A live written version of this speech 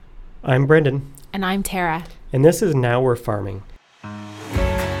I'm Brendan. And I'm Tara. And this is Now We're Farming.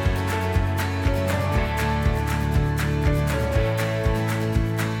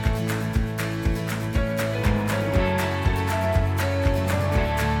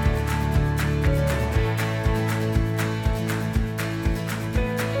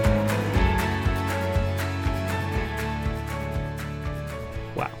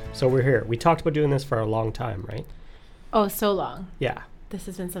 Wow. So we're here. We talked about doing this for a long time, right? Oh, so long. Yeah. This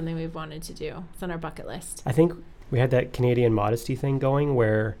has been something we've wanted to do. It's on our bucket list. I think we had that Canadian modesty thing going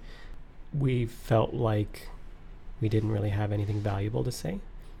where we felt like we didn't really have anything valuable to say.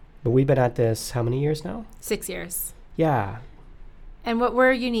 But we've been at this how many years now? 6 years. Yeah. And what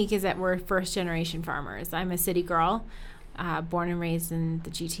we're unique is that we're first generation farmers. I'm a city girl, born and raised in the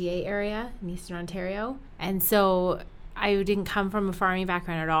GTA area in Eastern Ontario. And so I didn't come from a farming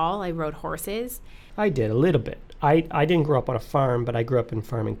background at all. I rode horses. I did a little bit. I didn't grow up on a farm, but I grew up in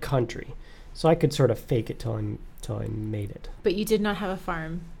farming country. So I could sort of fake it till I made it. But you did not have a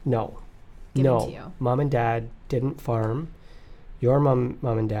farm. No. Given to you. Mom and Dad didn't farm. Your mom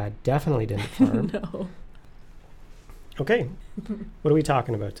and dad definitely didn't farm. No. Okay. What are we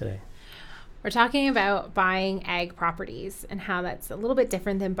talking about today? We're talking about buying ag properties and how that's a little bit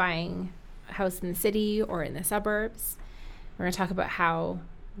different than buying a house in the city or in the suburbs. We're going to talk about how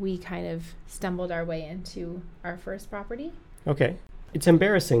we kind of stumbled our way into our first property. Okay. It's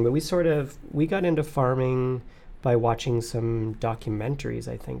embarrassing, but we got into farming by watching some documentaries.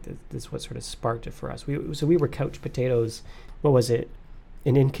 I think this is what sort of sparked it for us. We were couch potatoes. What was it?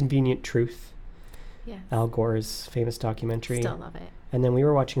 An Inconvenient Truth. Yes. Al Gore's famous documentary. Still love it. And then we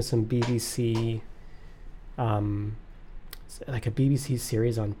were watching some BBC, like a BBC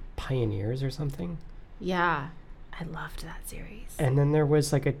series on pioneers or something. Yeah. I loved that series. And then there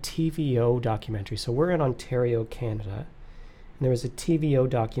was like a TVO documentary. So we're in Ontario, Canada. And there was a TVO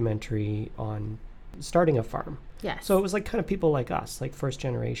documentary on starting a farm. Yes. So it was like kind of people like us, like first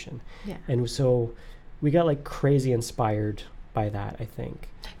generation. Yeah. And so we got like crazy inspired by that, I think.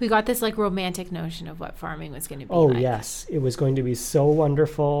 We got this like romantic notion of what farming was going to be Oh, like. yes. It was going to be so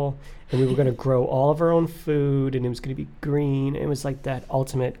wonderful. And we were going to grow all of our own food. And it was going to be green. It was like that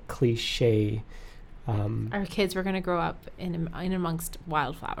ultimate cliche. Our kids were going to grow up in amongst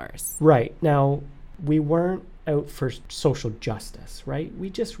wildflowers. Right. Now, we weren't out for social justice, right? We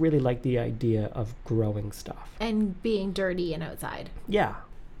just really liked the idea of growing stuff. And being dirty and outside. Yeah.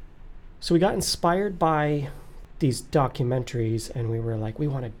 So we got inspired by these documentaries and we were like, we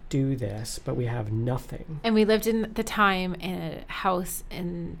want to do this, but we have nothing. And we lived in the time in a house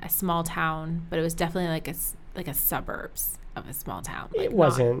in a small town, but it was definitely like a suburbs of a small town. Like It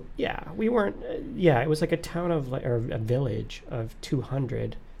wasn't, we weren't, it was like a town of, or a village of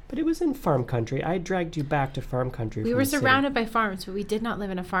 200, but it was in farm country. I dragged you back to farm country. We were surrounded by farms, but we did not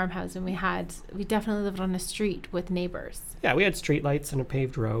live in a farmhouse, and we definitely lived on a street with neighbors. Yeah, we had streetlights and a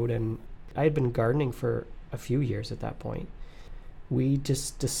paved road, and I had been gardening for a few years at that point. We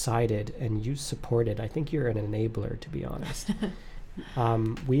just decided, and you supported, I think you're an enabler, to be honest.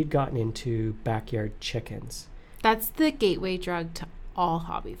 We'd gotten into backyard chickens. That's the gateway drug to all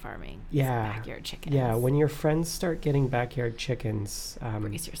hobby farming. Yeah. Backyard chickens. Yeah, when your friends start getting backyard chickens,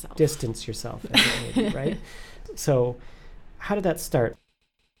 brace yourself. Distance yourself, maybe, right? So how did that start?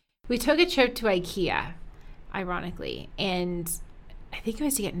 We took a trip to IKEA, ironically, and I think it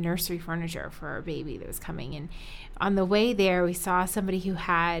was to get nursery furniture for our baby that was coming. And on the way there, we saw somebody who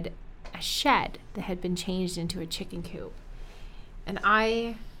had a shed that had been changed into a chicken coop. And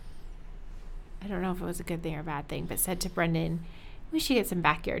I don't know if it was a good thing or a bad thing, but said to Brendan, we should get some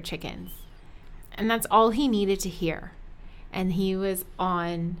backyard chickens. And that's all he needed to hear. And he was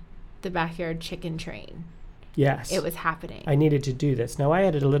on the backyard chicken train. Yes. It was happening. I needed to do this. Now, I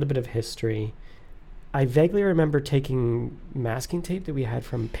had a little bit of history. I vaguely remember taking masking tape that we had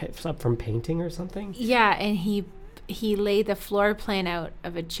from painting or something. Yeah, and he laid the floor plan out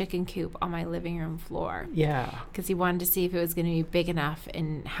of a chicken coop on my living room floor. Yeah. Because he wanted to see if it was going to be big enough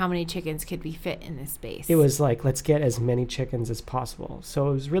and how many chickens could be fit in this space. It was like, let's get as many chickens as possible. So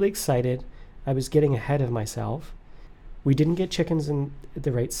I was really excited. I was getting ahead of myself. We didn't get chickens in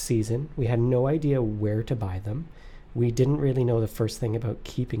the right season. We had no idea where to buy them. We didn't really know the first thing about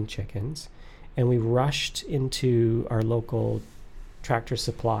keeping chickens. And we rushed into our local Tractor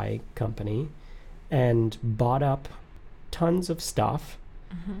Supply company and bought up tons of stuff.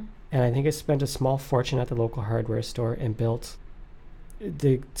 Mm-hmm. And I think I spent a small fortune at the local hardware store and built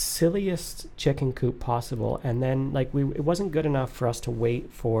the silliest chicken coop possible. And then it wasn't good enough for us to wait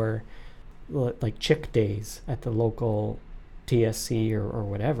for like chick days at the local TSC or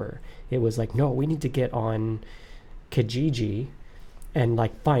whatever. It was like, no, we need to get on Kijiji and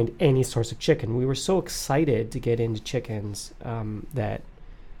like find any source of chicken. We were so excited to get into chickens that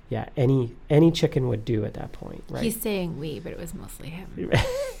yeah, any chicken would do at that point, right? He's saying we, but it was mostly him.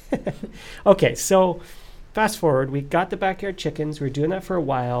 Okay, so fast forward, we got the backyard chickens. We were doing that for a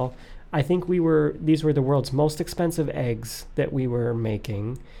while. I think these were the world's most expensive eggs that we were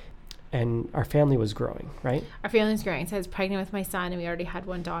making, and our family was growing, right? Our family was growing. So I was pregnant with my son, and we already had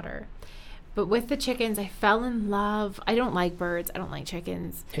one daughter. But with the chickens, I fell in love. I don't like birds. I don't like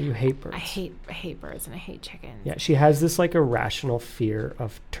chickens. Yeah, you hate birds. I hate birds, and I hate chickens. Yeah, she has this like irrational fear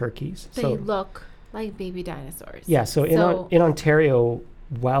of turkeys. They look like baby dinosaurs. Yeah, so in Ontario,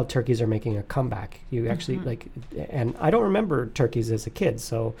 wild turkeys are making a comeback. You actually and I don't remember turkeys as a kid,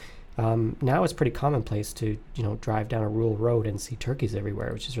 so now it's pretty commonplace to drive down a rural road and see turkeys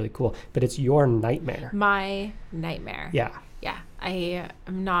everywhere, which is really cool. But it's your nightmare. My nightmare. Yeah. Yeah, I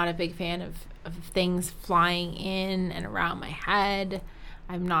am not a big fan of things flying in and around my head.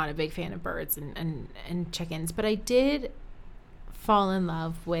 I'm not a big fan of birds and chickens, but I did fall in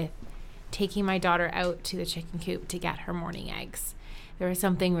love with taking my daughter out to the chicken coop to get her morning eggs. There was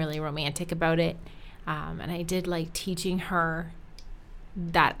something really romantic about it, and I did like teaching her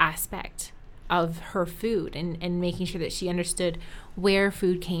that aspect of her food and making sure that she understood where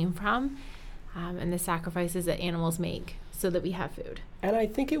food came from and the sacrifices that animals make so that we have food. And I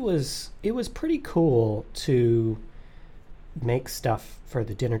think it was pretty cool to make stuff for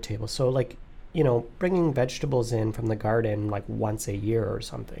the dinner table. So like, bringing vegetables in from the garden like once a year or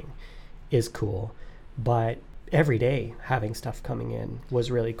something is cool. But every day having stuff coming in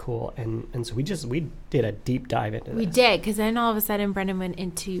was really cool. And so we did a deep dive into this. We did, because then all of a sudden Brendan went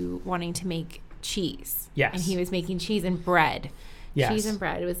into wanting to make cheese. Yes. And he was making cheese and bread. Yes. Cheese and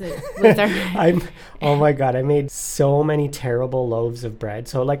bread was our oh my God, I made so many terrible loaves of bread.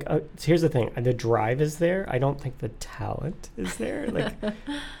 So like, here's the thing, the drive is there. I don't think the talent is there.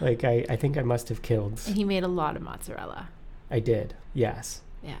 Like I think I must have killed. And he made a lot of mozzarella. I did. Yes.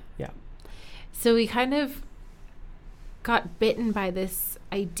 Yeah. Yeah. So we kind of got bitten by this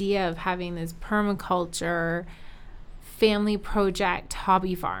idea of having this permaculture family project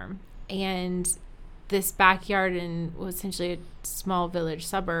hobby farm, and this backyard in essentially a small village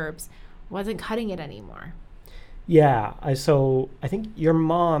suburbs wasn't cutting it anymore. Yeah. So I think your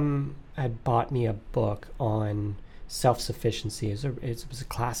mom had bought me a book on self-sufficiency. It was a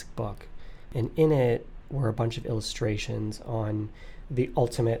classic book. And in it were a bunch of illustrations on the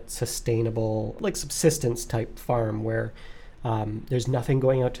ultimate sustainable, like subsistence type farm where there's nothing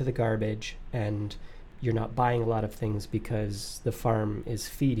going out to the garbage and you're not buying a lot of things because the farm is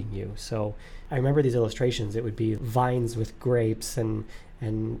feeding you. So I remember these illustrations. It would be vines with grapes and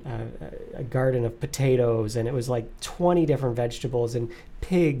a garden of potatoes, and it was like 20 different vegetables and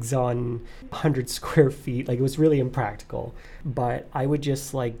pigs on 100 square feet. Like, it was really impractical. But I would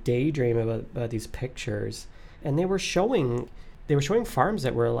just like daydream about these pictures, and they were showing farms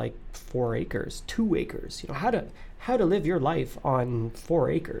that were like 4 acres, 2 acres. How to live your life on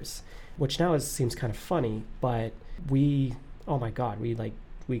 4 acres, which now seems kind of funny, but oh my God, we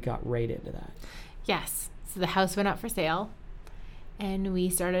got right into that. Yes. So the house went up for sale, and we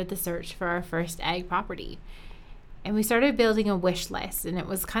started the search for our first ag property. And we started building a wish list, and it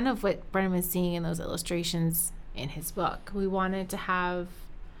was kind of what Brendan was seeing in those illustrations in his book. We wanted to have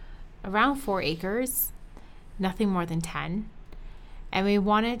around 4 acres, nothing more than 10. And we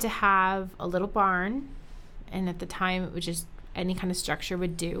wanted to have a little barn, and at the time it was just any kind of structure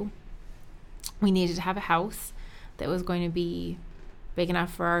would do. We needed to have a house that was going to be big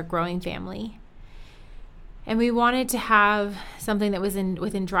enough for our growing family. And we wanted to have something that was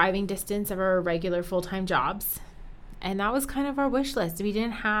within driving distance of our regular full-time jobs. And that was kind of our wish list. We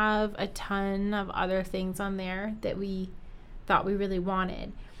didn't have a ton of other things on there that we thought we really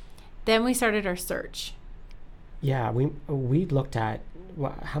wanted. Then we started our search. Yeah, we looked at,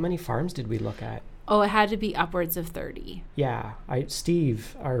 how many farms did we look at? Oh, it had to be upwards of 30. Yeah,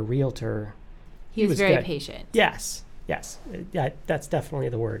 Steve, our realtor, he was very good. Patient. Yes. Yeah, that's definitely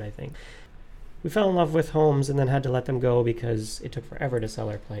the word, I think. We fell in love with homes and then had to let them go because it took forever to sell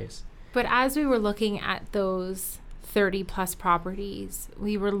our place. But as we were looking at those 30 plus properties,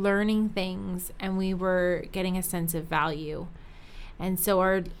 we were learning things and we were getting a sense of value. And so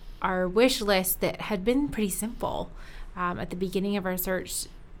our wish list that had been pretty simple at the beginning of our search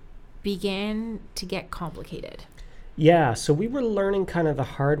began to get complicated. Yeah, so we were learning kind of the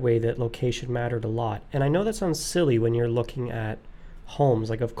hard way that location mattered a lot. And I know that sounds silly when you're looking at homes,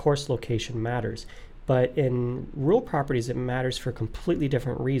 like of course location matters, but in rural properties it matters for completely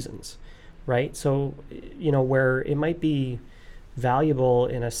different reasons, right? So, where it might be valuable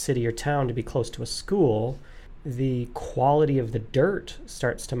in a city or town to be close to a school, the quality of the dirt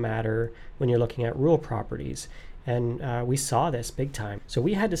starts to matter when you're looking at rural properties. And we saw this big time. So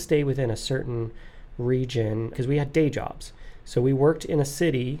we had to stay within a certain region because we had day jobs. So we worked in a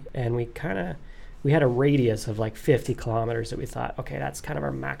city, and we had a radius of like 50 kilometers that we thought, okay, that's kind of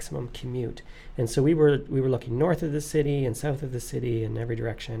our maximum commute. And so we were looking north of the city and south of the city in every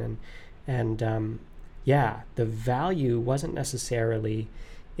direction. And the value wasn't necessarily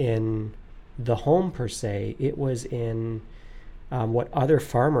in the home per se. It was in what other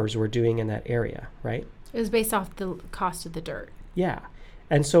farmers were doing in that area, right? It was based off the cost of the dirt. Yeah.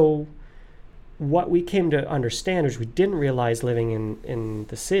 And so what we came to understand, which we didn't realize living in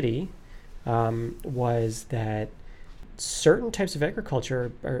the city, was that certain types of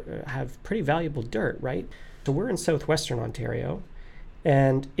agriculture have pretty valuable dirt, right? So we're in southwestern Ontario,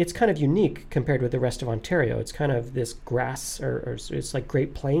 and it's kind of unique compared with the rest of Ontario. It's kind of this grass, or it's like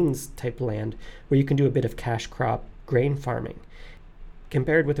Great Plains type land where you can do a bit of cash crop grain farming.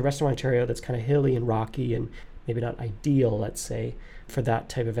 Compared with the rest of Ontario, that's kind of hilly and rocky and maybe not ideal, let's say, for that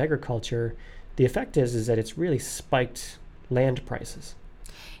type of agriculture. The effect is that it's really spiked land prices.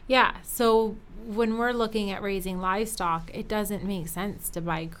 Yeah, so when we're looking at raising livestock, it doesn't make sense to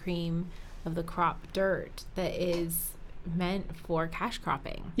buy cream of the crop dirt that is meant for cash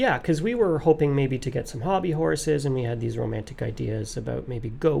cropping. Yeah, because we were hoping maybe to get some hobby horses, and we had these romantic ideas about maybe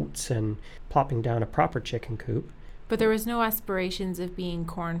goats and plopping down a proper chicken coop. But there was no aspirations of being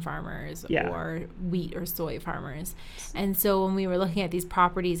corn farmers Yeah. or wheat or soy farmers. And so when we were looking at these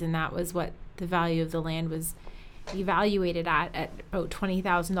properties, and that was what the value of the land was evaluated at about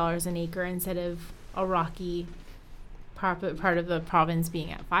 $20,000 an acre instead of a rocky part of the province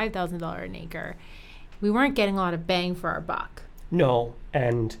being at $5,000 an acre, we weren't getting a lot of bang for our buck. No,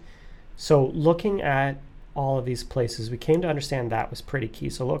 and so looking at all of these places, we came to understand that was pretty key.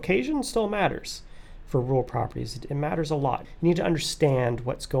 So location still matters for rural properties. It matters a lot. You need to understand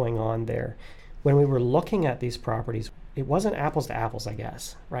what's going on there. When we were looking at these properties, it wasn't apples to apples, I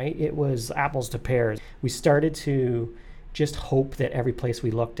guess, right? It was apples to pears. We started to just hope that every place we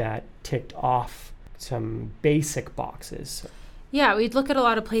looked at ticked off some basic boxes. Yeah, we'd look at a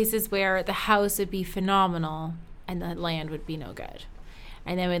lot of places where the house would be phenomenal and the land would be no good.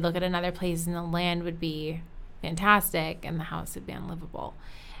 And then we'd look at another place and the land would be fantastic and the house would be unlivable.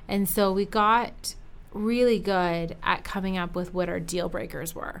 And so we got really good at coming up with what our deal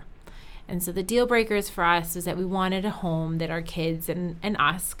breakers were. And so the deal breakers for us was that we wanted a home that our kids and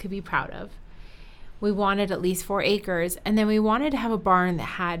us could be proud of. We wanted at least 4 acres. And then we wanted to have a barn that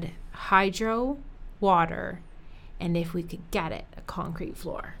had hydro, water, and if we could get it, a concrete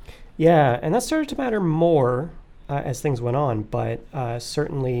floor. Yeah, and that started to matter more as things went on. But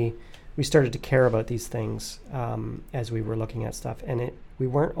certainly we started to care about these things as we were looking at stuff. And we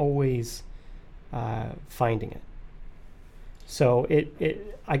weren't always finding it. So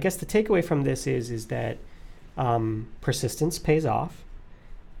I guess the takeaway from this is that persistence pays off,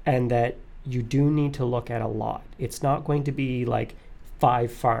 and that you do need to look at a lot. It's not going to be like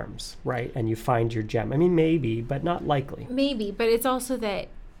 5 farms, right? And you find your gem. I mean, maybe, but not likely. Maybe, but it's also that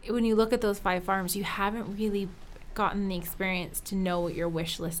when you look at those 5 farms, you haven't really gotten the experience to know what your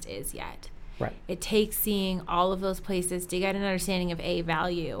wish list is yet. Right. It takes seeing all of those places to get an understanding of A,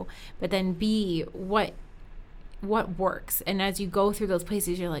 value, but then B, what works. And as you go through those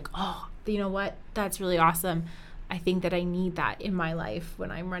places, you're like, oh, you know what? That's really awesome. I think that I need that in my life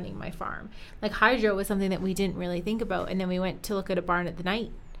when I'm running my farm. Like hydro was something that we didn't really think about. And then we went to look at a barn at the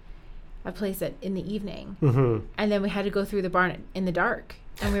night, a place in the evening. Mm-hmm. And then we had to go through the barn in the dark.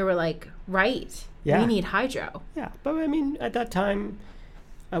 And we were like, right, Yeah. we need hydro. Yeah, but I mean, at that time,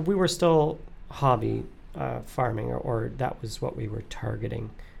 we were still hobby farming, or that was what we were targeting.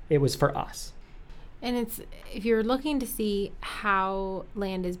 It was for us. And if you're looking to see how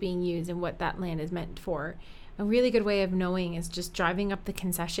land is being used and what that land is meant for, a really good way of knowing is just driving up the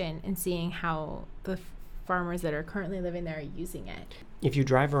concession and seeing how the farmers that are currently living there are using it. If you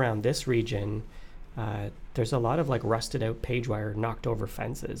drive around this region, there's a lot of like rusted out page wire, knocked over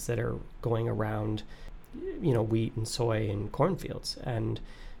fences that are going around, wheat and soy and cornfields. And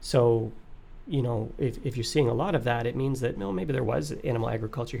so, if you're seeing a lot of that, it means that maybe there was animal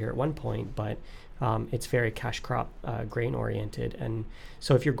agriculture here at one point, but it's very cash crop grain oriented. And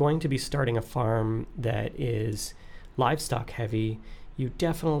so if you're going to be starting a farm that is livestock heavy, you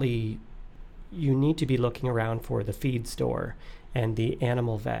need to be looking around for the feed store and the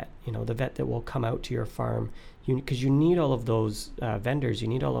animal vet, the vet that will come out to your farm, because you need all of those vendors, you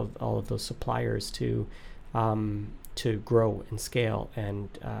need all of those suppliers to grow and scale and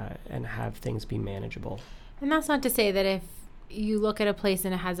have things be manageable. And that's not to say that you look at a place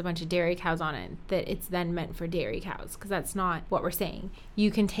and it has a bunch of dairy cows on it, that it's then meant for dairy cows, because that's not what we're saying.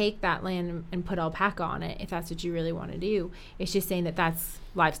 You can take that land and put alpaca on it if that's what you really want to do. It's just saying that that's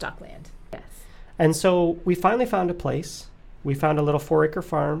livestock land. Yes. And so we finally found a place. We found a little 4-acre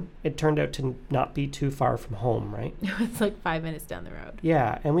farm. It turned out to not be too far from home, right? It was like 5 minutes down the road.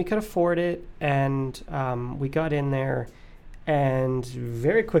 Yeah, and we could afford it, and we got in there, and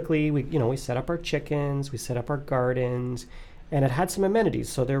very quickly we set up our chickens, we set up our gardens, and it had some amenities.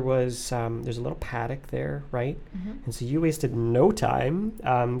 So there's a little paddock there, right? Mm-hmm. And so you wasted no time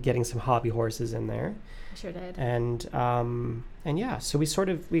getting some hobby horses in there. I sure did. And yeah, so we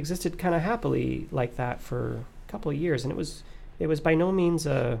existed kind of happily like that for a couple of years, and it was by no means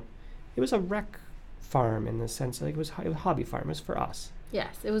it was a rec farm in the sense, like it was a hobby farm. It was for us.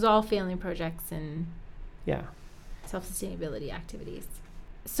 Yes, it was all family projects and Yeah. self-sustainability activities.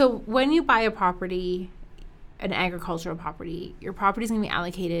 So when you buy a property, an agricultural property, your property is going to be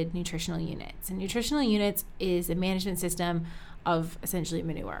allocated nutritional units. And nutritional units is a management system of essentially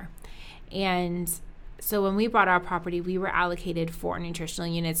manure. And so when we bought our property, we were allocated 4 nutritional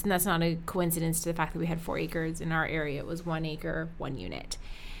units. And that's not a coincidence to the fact that we had 4 acres. In our area, it was 1 acre, 1 unit.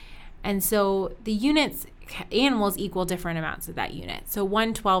 And so the units, animals equal different amounts of that unit. So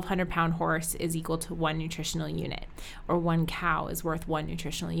 1 1,200-pound horse is equal to 1 nutritional unit, or 1 cow is worth 1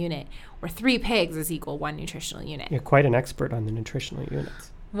 nutritional unit, or 3 pigs is equal 1 nutritional unit. You're quite an expert on the nutritional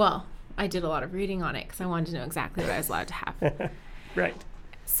units. Well, I did a lot of reading on it because I wanted to know exactly what I was allowed to have. Right.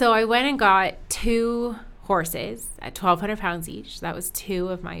 So I went and got 2 horses at 1,200 pounds each. That was 2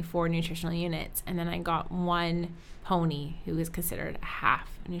 of my 4 nutritional units. And then I got 1 pony, who is considered a half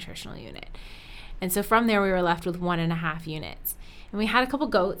nutritional unit. And so from there, we were left with 1.5 units. And we had a couple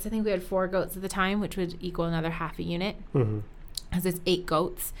goats. I think we had 4 goats at the time, which would equal another half a unit. Mm-hmm. Because it's 8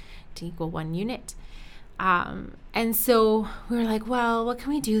 goats to equal 1 unit. And so we were like, well, what can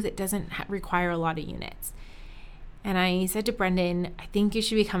we do that doesn't require a lot of units? And I said to Brendan, I think you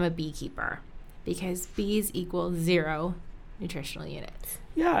should become a beekeeper, because bees equal 0 nutritional units.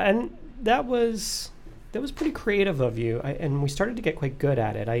 Yeah, and that was pretty creative of you. And we started to get quite good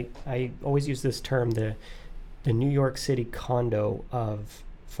at it. I always use this term, the New York City condo of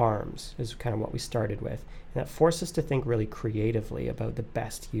farms is kind of what we started with. And that forced us to think really creatively about the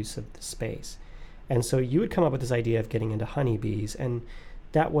best use of the space. And so you would come up with this idea of getting into honeybees, and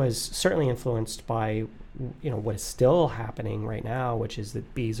that was certainly influenced by what is still happening right now, which is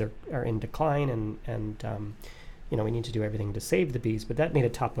that bees are in decline, and we need to do everything to save the bees. But that made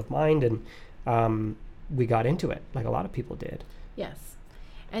it top of mind, and we got into it like a lot of people did. Yes.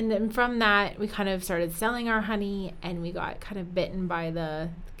 And then from that, we kind of started selling our honey, and we got kind of bitten by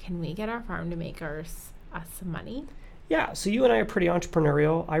can we get our farm to make us some money? Yeah, so you and I are pretty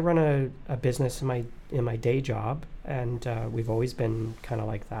entrepreneurial. I run a business in my day job, and we've always been kind of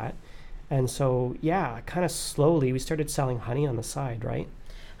like that. And so, yeah, kind of slowly we started selling honey on the side, right?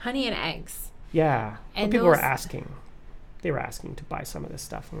 Honey and eggs. Yeah. And people were asking. They were asking to buy some of this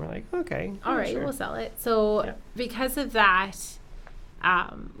stuff, and we're like, okay. All right, sure. We'll sell it. So because of that,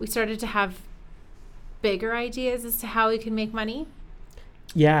 we started to have bigger ideas as to how we could make money.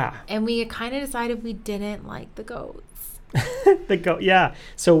 Yeah. And we kind of decided we didn't like the goats. Yeah.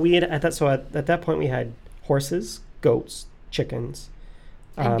 So we had at that point we had horses, goats, chickens,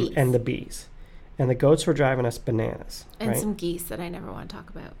 and the bees. And the goats were driving us bananas. And right? some geese that I never want to talk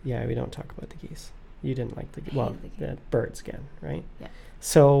about. Yeah, we don't talk about the geese. You didn't like the birds again, right? Yeah.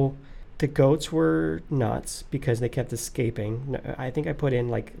 So the goats were nuts because they kept escaping. I think I put in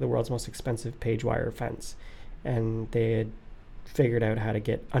like the world's most expensive page wire fence, and they had figured out how to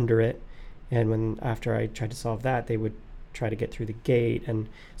get under it. And after I tried to solve that, they would try to get through the gate. And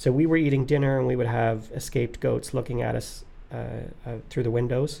so we were eating dinner, and we would have escaped goats looking at us through the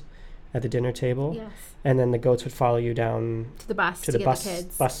windows at the dinner table. Yes. And then the goats would follow you down to the bus to the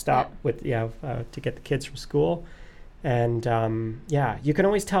bus stop to get the kids from school. And you can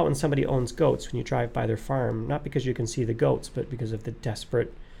always tell when somebody owns goats when you drive by their farm, not because you can see the goats, but because of the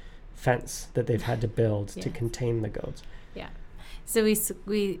desperate fence that they've had to build to contain the goats. Yeah. So we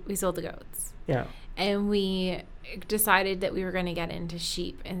sold the goats. Yeah. And we decided that we were going to get into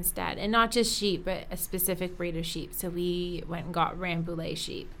sheep instead. And not just sheep, but a specific breed of sheep. So we went and got Rambouillet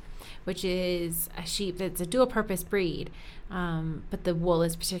sheep, which is a sheep that's a dual-purpose breed, but the wool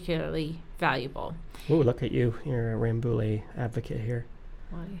is particularly valuable. Oh, look at you. You're a Rambouillet advocate here.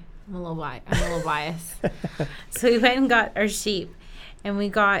 Why? I'm a little biased. So we went and got our sheep, and we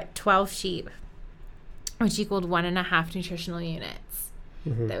got 12 sheep, which equaled 1.5 nutritional units.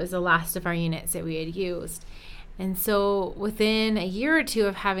 Mm-hmm. That was the last of our units that we had used. And so within a year or two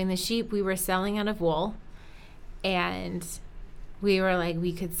of having the sheep, we were selling out of wool, and we were like,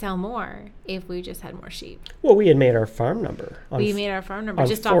 we could sell more if we just had more sheep. Well, we had made our farm number. We made our farm number on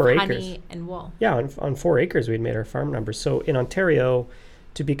just off 4 honey and wool. Yeah, on 4 acres we had made our farm number. So in Ontario,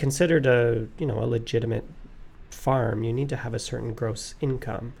 to be considered a legitimate farm, you need to have a certain gross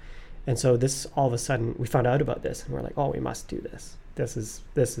income. And so this, all of a sudden, we found out about this, and we're like, oh, we must do this. This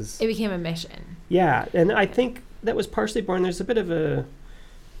is. It became a mission. Yeah, and I think that was partially born. There's a bit of a,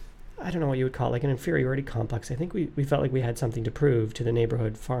 I don't know what you would call it, like an inferiority complex. I think we felt like we had something to prove to the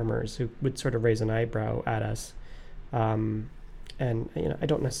neighborhood farmers who would sort of raise an eyebrow at us. And I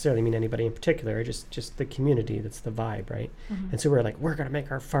don't necessarily mean anybody in particular, just the community. That's the vibe, right? Mm-hmm. And so we were like, we're going to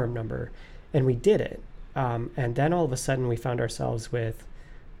make our farm number, and we did it. And then all of a sudden we found ourselves with,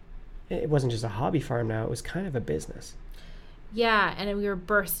 it wasn't just a hobby farm now, it was kind of a business. Yeah, and we were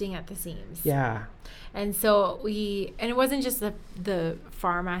bursting at the seams. Yeah. And so it wasn't just the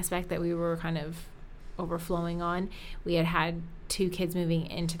farm aspect that we were kind of overflowing on. We had 2 kids moving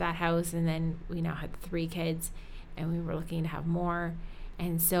into that house, and then we now had 3 kids, and we were looking to have more.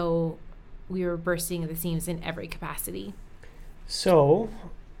 And so we were bursting at the seams in every capacity. So,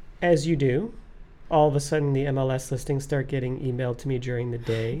 as you do, all of a sudden the MLS listings start getting emailed to me during the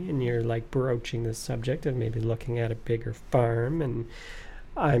day, and you're like broaching the subject of maybe looking at a bigger farm, and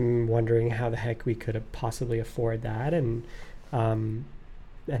I'm wondering how the heck we could have possibly afford that, and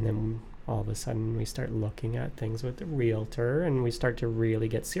then all of a sudden we start looking at things with the realtor, and we start to really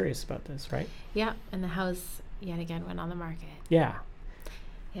get serious about this, right? Yeah, and the house yet again went on the market. Yeah.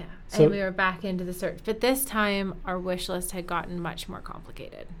 Yeah, so, and we were back into the search, but this time our wish list had gotten much more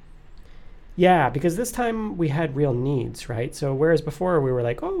complicated. Yeah, because this time we had real needs, right? So whereas before we were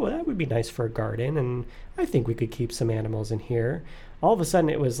like, oh, well, that would be nice for a garden, and I think we could keep some animals in here. All of a sudden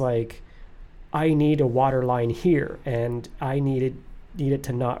it was like, I need a water line here, and I need it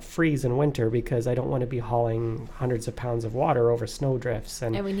to not freeze in winter because I don't want to be hauling hundreds of pounds of water over snowdrifts.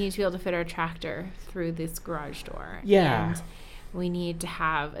 And we need to be able to fit our tractor through this garage door. Yeah. And we need to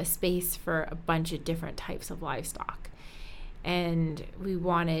have a space for a bunch of different types of livestock. And we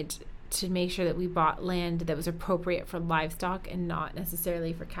wanted to make sure that we bought land that was appropriate for livestock and not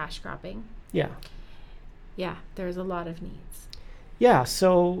necessarily for cash cropping. Yeah. Yeah, there's a lot of needs. Yeah,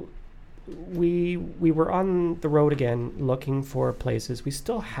 so we were on the road again looking for places. We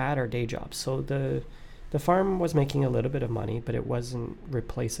still had our day jobs. So the farm was making a little bit of money, but it wasn't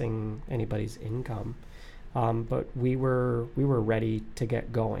replacing anybody's income. But we were ready to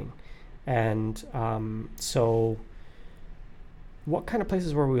get going. And so what kind of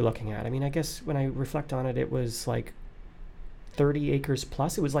places were we looking at? I mean, I guess when I reflect on it, it was like 30 acres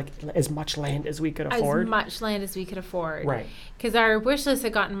plus. It was like as much land as we could afford. As much land as we could afford. Right. Because our wish list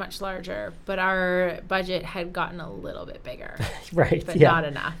had gotten much larger, but our budget had gotten a little bit bigger. Right. But not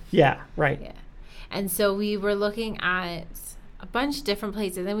enough. Yeah, right. Yeah. And so we were looking at a bunch of different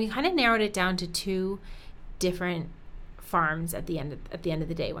places, and we kind of narrowed it down to 2 different farms at the end of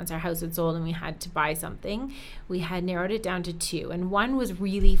the day. Once our house had sold and we had to buy something, we had narrowed it down to 2, and one was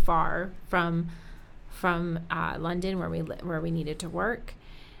really far from London where we needed to work,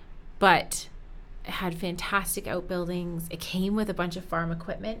 but it had fantastic outbuildings. It came with a bunch of farm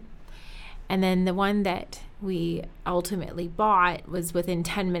equipment, and then the one that we ultimately bought was within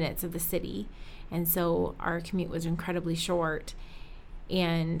 10 minutes of the city, and so our commute was incredibly short,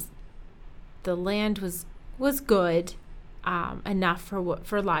 and the land was good. Enough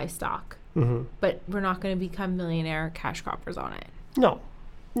for livestock, mm-hmm. But we're not going to become millionaire cash croppers on it. No.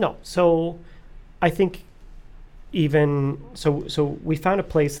 So I think so we found a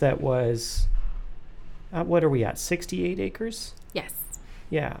place that was, what are we at, 68 acres? Yes.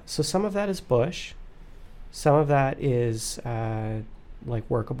 Yeah, so some of that is bush, some of that is like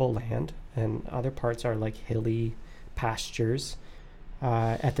workable land, and other parts are like hilly pastures.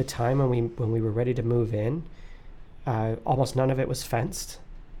 At the time when we were ready to move in, almost none of it was fenced,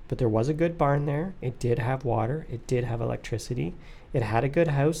 but there was a good barn there. It did have water. It did have electricity. It had a good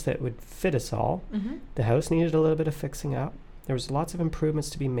house that would fit us all. Mm-hmm. The house needed a little bit of fixing up. There was lots of improvements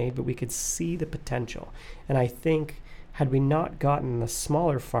to be made, but we could see the potential. And I think had we not gotten the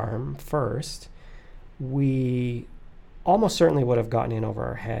smaller farm first, we almost certainly would have gotten in over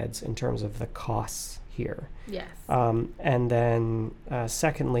our heads in terms of the costs here. Yes. And then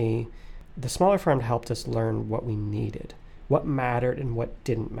secondly, the smaller farm helped us learn what we needed, what mattered and what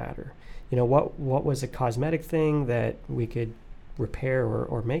didn't matter. You know, what was a cosmetic thing that we could repair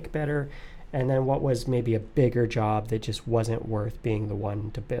or make better, and then what was maybe a bigger job that just wasn't worth being the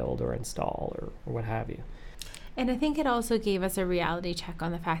one to build or install or what have you. And I think it also gave us a reality check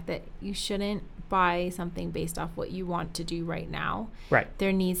on the fact that you shouldn't buy something based off what you want to do right now. Right.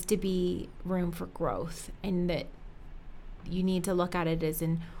 There needs to be room for growth, and that you need to look at it as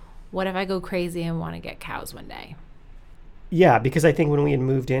in, what if I go crazy and want to get cows one day? Yeah, because I think when we had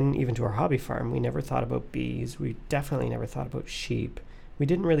moved in, even to our hobby farm, we never thought about bees. We definitely never thought about sheep. We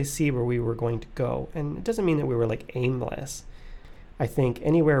didn't really see where we were going to go. And it doesn't mean that we were like aimless. I think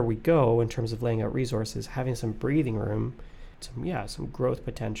anywhere we go in terms of laying out resources, having some breathing room, some growth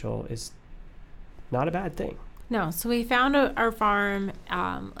potential is not a bad thing. No, so we found our farm,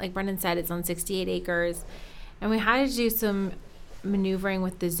 like Brendan said, it's on 68 acres, and we had to do some maneuvering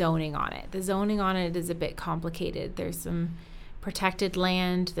with the zoning on it. The zoning on it is a bit complicated. There's some protected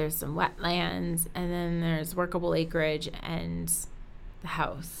land, there's some wetlands, and then there's workable acreage and the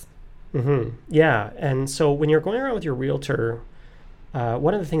house. Mm-hmm. Yeah, and so when you're going around with your realtor,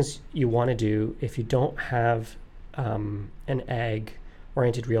 one of the things you want to do if you don't have an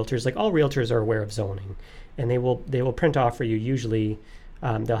ag-oriented realtors, like all realtors are aware of zoning, and they will print off for you. Usually,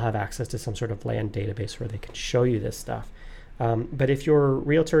 they'll have access to some sort of land database where they can show you this stuff. But if your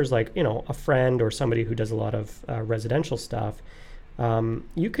realtor is like, a friend or somebody who does a lot of residential stuff,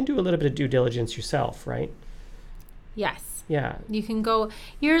 you can do a little bit of due diligence yourself, right? Yes. Yeah. You can go,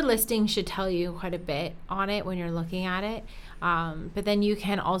 your listing should tell you quite a bit on it when you're looking at it. But then you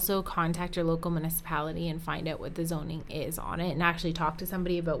can also contact your local municipality and find out what the zoning is on it and actually talk to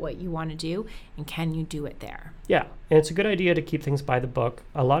somebody about what you want to do and can you do it there. Yeah. And it's a good idea to keep things by the book.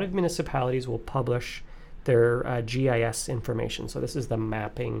 A lot of municipalities will publish their GIS information. So this is the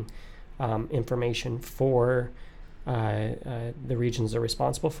mapping information for the regions they're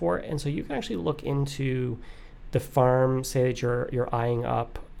responsible for. And so you can actually look into the farm, say that you're eyeing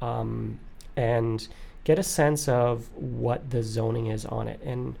up, and get a sense of what the zoning is on it.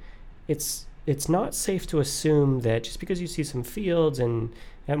 And it's not safe to assume that just because you see some fields and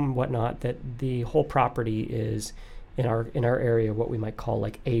whatnot, that the whole property is in our area what we might call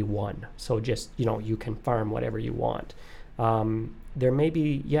like A1. So just, you can farm whatever you want. There may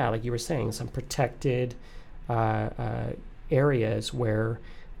be, like you were saying, some protected areas where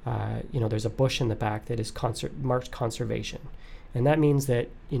there's a bush in the back that is marked conservation. And that means that,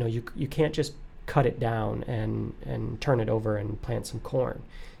 you can't just cut it down and turn it over and plant some corn.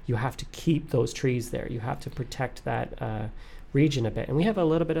 You have to keep those trees there. You have to protect that region a bit. And we have a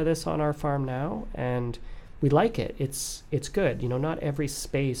little bit of this on our farm now, and we like it. It's good. Not every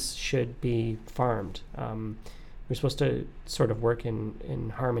space should be farmed. We're supposed to sort of work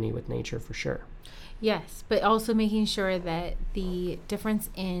in harmony with nature for sure. Yes, but also making sure that the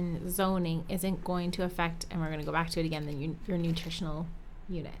difference in zoning isn't going to affect, and we're going to go back to it again, your nutritional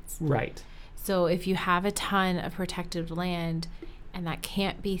units. Right. So if you have a ton of protected land and that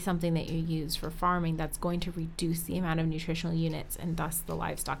can't be something that you use for farming, that's going to reduce the amount of nutritional units and thus the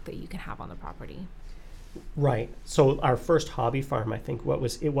livestock that you can have on the property. Right. So our first hobby farm, I think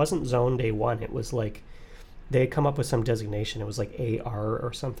it wasn't zoned A1. It was like, they had come up with some designation. It was like AR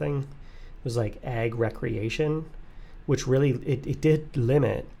or something. It was like ag recreation, which really, it did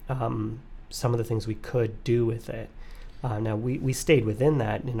limit some of the things we could do with it. Now we stayed within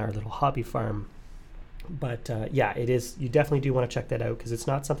that in our little hobby farm, but it is, you definitely do want to check that out because it's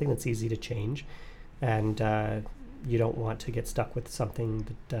not something that's easy to change, and you don't want to get stuck with something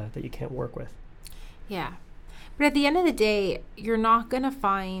that you can't work with. Yeah. But at the end of the day, you're not going to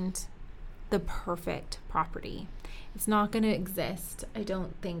find the perfect property. It's not going to exist, I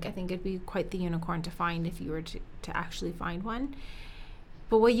don't think. I think it'd be quite the unicorn to find if you were to actually find one.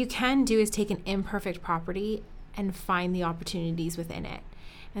 But what you can do is take an imperfect property and find the opportunities within it.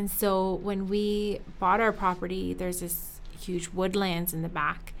 And so when we bought our property, there's this huge woodlands in the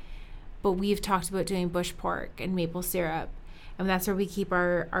back, but we've talked about doing bush pork and maple syrup, and that's where we keep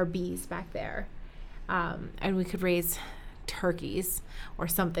our bees back there. And we could raise turkeys or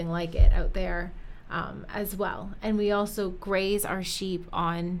something like it out there as well. And we also graze our sheep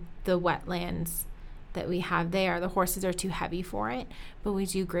on the wetlands that we have there. The horses are too heavy for it, but we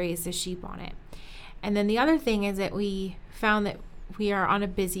do graze the sheep on it. And then the other thing is that we found that we are on a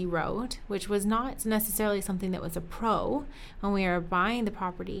busy road, which was not necessarily something that was a pro when we were buying the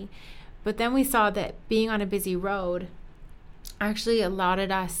property. But then we saw that being on a busy road actually allowed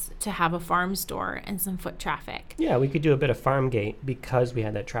us to have a farm store and some foot traffic. Yeah, we could do a bit of farm gate because we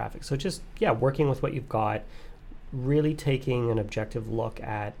had that traffic. So just, working with what you've got, really taking an objective look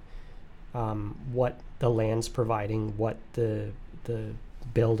at what the land's providing, what the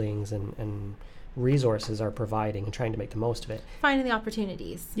buildings and resources are providing, and trying to make the most of it. Finding the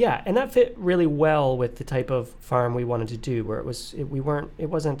opportunities. Yeah, and that fit really well with the type of farm we wanted to do, where it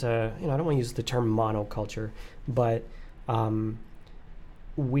wasn't a, I don't want to use the term monoculture, but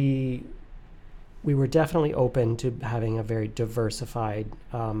we were definitely open to having a very diversified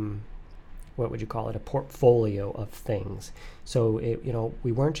what would you call it, a portfolio of things. So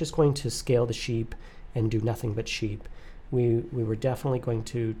we weren't just going to scale the sheep and do nothing but sheep. We were definitely going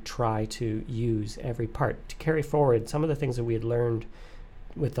to try to use every part to carry forward some of the things that we had learned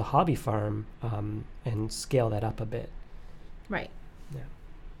with the hobby farm, and scale that up a bit. Right. Yeah.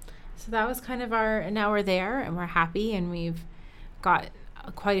 So that was kind of now we're there and we're happy, and we've got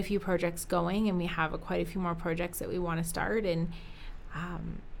quite a few projects going, and we have quite a few more projects that we want to start. And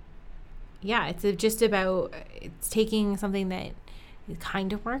it's taking something that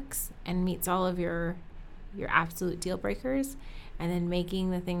kind of works and meets all of your absolute deal breakers, and then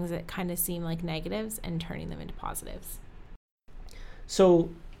making the things that kind of seem like negatives and turning them into positives. So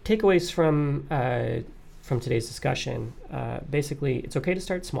takeaways from today's discussion, basically it's okay to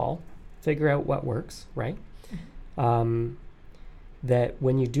start small, figure out what works, right? That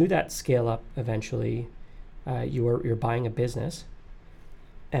when you do that scale up eventually, you're buying a business,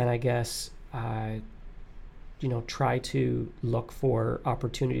 and I guess try to look for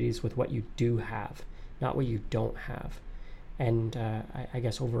opportunities with what you do have, not what you don't have. And I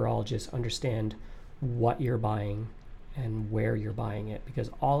guess overall just understand what you're buying and where you're buying it, because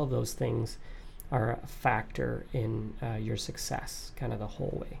all of those things are a factor in your success kind of the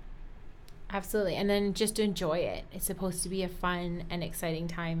whole way. Absolutely. And then just enjoy it. It's supposed to be a fun and exciting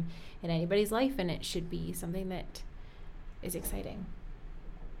time in anybody's life, and it should be something that is exciting.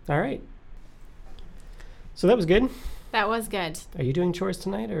 All right. So that was good. That was good. Are you doing chores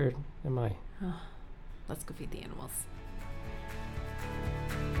tonight, or am I? Let's go feed the animals.